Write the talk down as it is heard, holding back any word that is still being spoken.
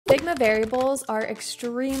Figma variables are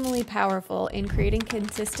extremely powerful in creating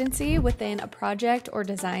consistency within a project or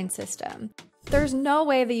design system. There's no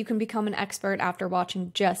way that you can become an expert after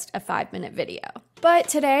watching just a 5-minute video. But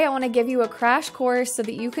today I want to give you a crash course so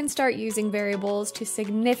that you can start using variables to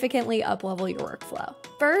significantly uplevel your workflow.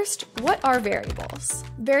 First, what are variables?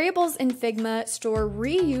 Variables in Figma store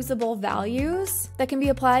reusable values that can be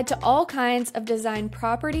applied to all kinds of design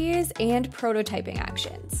properties and prototyping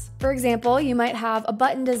actions. For example, you might have a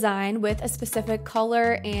button design with a specific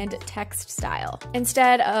color and text style.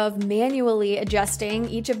 Instead of manually adjusting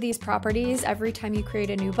each of these properties every time you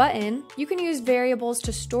create a new button, you can use variables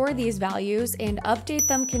to store these values and update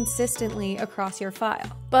them consistently across your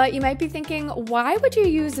file. But you might be thinking, why would you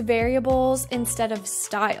use variables instead of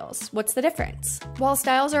styles? What's the difference? While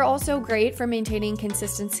styles are also great for maintaining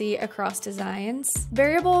consistency across designs,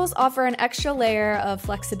 variables offer an extra layer of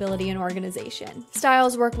flexibility and organization.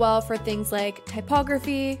 Styles work well for things like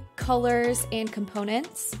typography, colors, and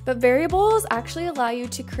components, but variables actually allow you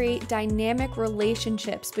to create dynamic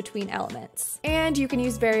relationships between elements. And you can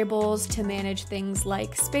use variables to manage things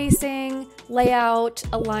like spacing, layout,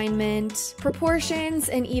 alignment, proportions,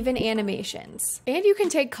 and even animations. And you can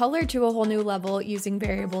take color to a whole new level using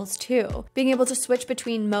variables too, being able to switch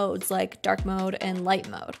between modes like dark mode and light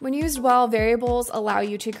mode. When used well, variables allow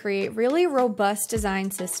you to create really robust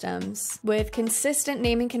design systems with consistent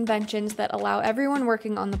naming conventions that allow everyone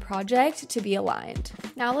working on the project to be aligned.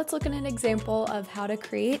 Now let's look at an example of how to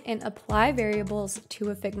create and apply variables to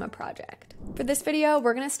a Figma project. For this video,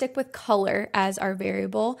 we're going to stick with color as our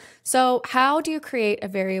variable. So how do you create a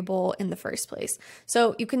variable in the first place?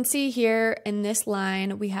 So you can see here in this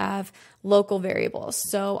line, we have local variables.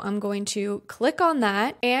 So I'm going to click on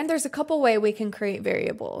that, and there's a couple ways we can create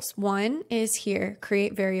variables. One is here,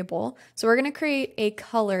 create variable. So we're going to create a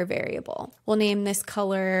color variable. We'll name this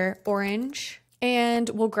color orange, and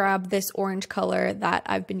we'll grab this orange color that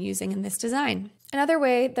I've been using in this design. Another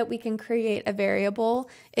way that we can create a variable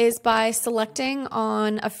is by selecting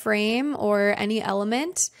on a frame or any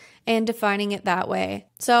element and defining it that way.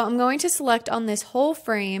 So I'm going to select on this whole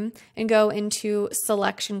frame and go into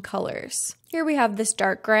selection colors. Here we have this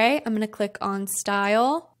dark gray. I'm going to click on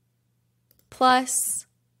style plus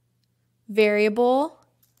variable,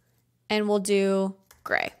 and we'll do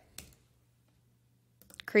gray.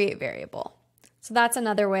 Create variable. So that's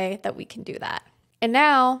another way that we can do that. And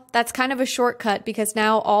now that's kind of a shortcut because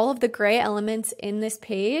now all of the gray elements in this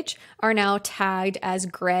page are now tagged as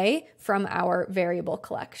gray from our variable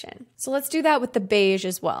collection. So let's do that with the beige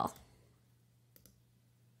as well.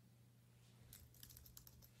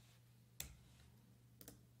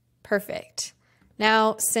 Perfect.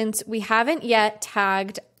 Now, since we haven't yet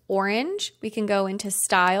tagged orange, we can go into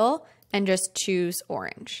style and just choose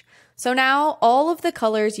orange. So now all of the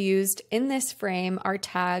colors used in this frame are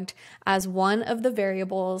tagged as one of the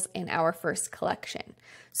variables in our first collection.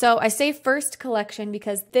 So I say first collection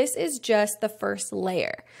because this is just the first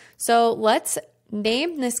layer. So let's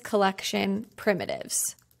name this collection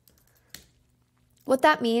primitives. What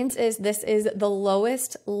that means is this is the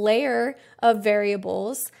lowest layer of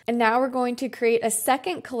variables. And now we're going to create a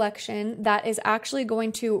second collection that is actually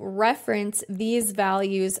going to reference these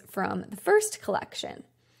values from the first collection.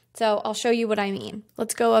 So I'll show you what I mean.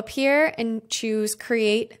 Let's go up here and choose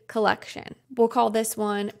create collection. We'll call this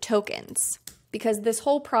one tokens because this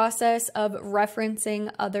whole process of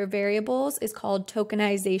referencing other variables is called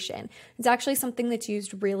tokenization. It's actually something that's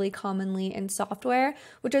used really commonly in software,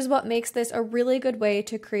 which is what makes this a really good way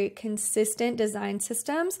to create consistent design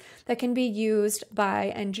systems that can be used by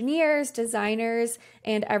engineers, designers,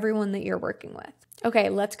 and everyone that you're working with. Okay,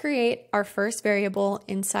 let's create our first variable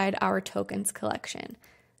inside our tokens collection.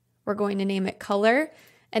 We're going to name it color.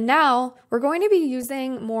 And now we're going to be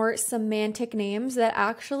using more semantic names that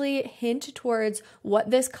actually hint towards what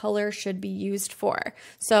this color should be used for.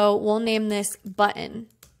 So we'll name this button.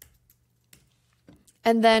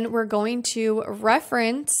 And then we're going to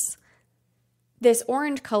reference this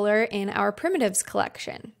orange color in our primitives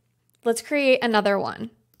collection. Let's create another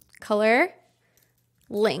one. Color,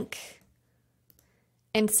 link.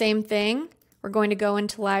 And same thing, we're going to go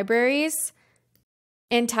into libraries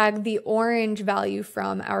and tag the orange value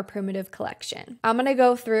from our primitive collection. I'm gonna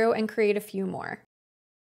go through and create a few more.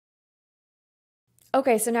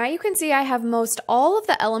 Okay, so now you can see I have most all of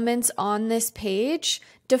the elements on this page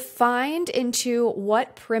defined into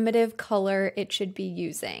what primitive color it should be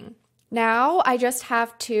using. Now I just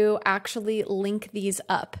have to actually link these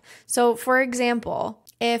up. So for example,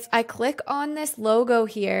 if I click on this logo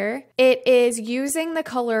here, it is using the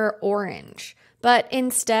color orange. But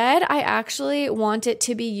instead, I actually want it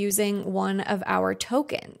to be using one of our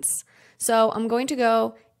tokens. So I'm going to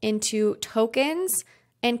go into tokens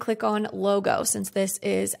and click on logo since this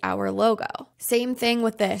is our logo. Same thing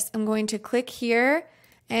with this. I'm going to click here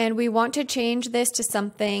and we want to change this to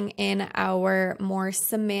something in our more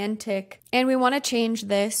semantic, and we want to change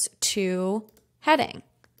this to heading.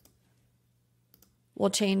 We'll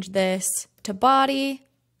change this to body,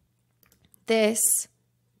 this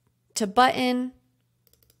to button,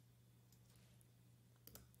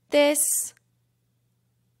 this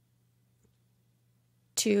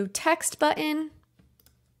to text button,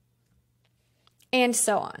 and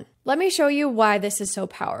so on. Let me show you why this is so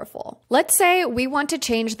powerful. Let's say we want to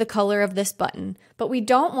change the color of this button, but we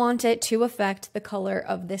don't want it to affect the color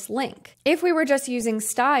of this link. If we were just using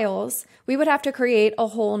styles, we would have to create a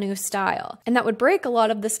whole new style, and that would break a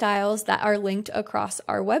lot of the styles that are linked across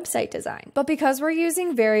our website design. But because we're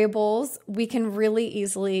using variables, we can really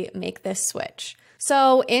easily make this switch.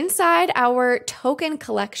 So inside our token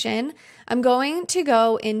collection, I'm going to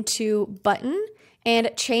go into button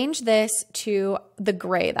and change this to the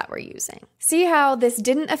gray that we're using. See how this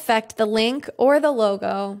didn't affect the link or the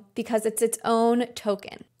logo because it's its own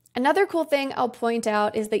token. Another cool thing I'll point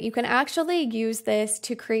out is that you can actually use this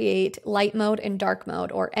to create light mode and dark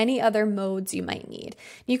mode or any other modes you might need.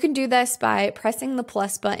 You can do this by pressing the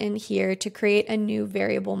plus button here to create a new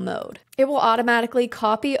variable mode. It will automatically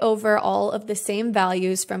copy over all of the same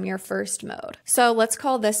values from your first mode. So let's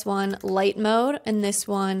call this one light mode and this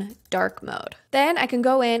one dark mode. Then I can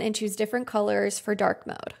go in and choose different colors for dark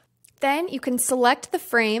mode. Then you can select the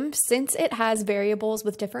frame since it has variables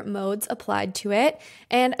with different modes applied to it.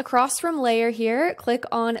 And across from layer here, click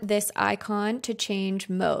on this icon to change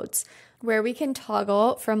modes, where we can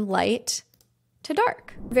toggle from light to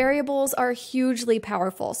dark. Variables are hugely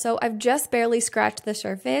powerful, so I've just barely scratched the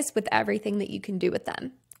surface with everything that you can do with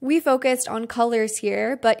them. We focused on colors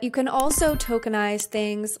here, but you can also tokenize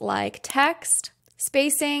things like text,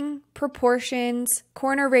 spacing, proportions,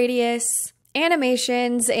 corner radius,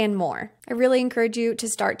 animations, and more. I really encourage you to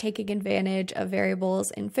start taking advantage of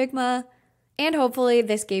variables in Figma, and hopefully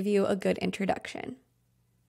this gave you a good introduction.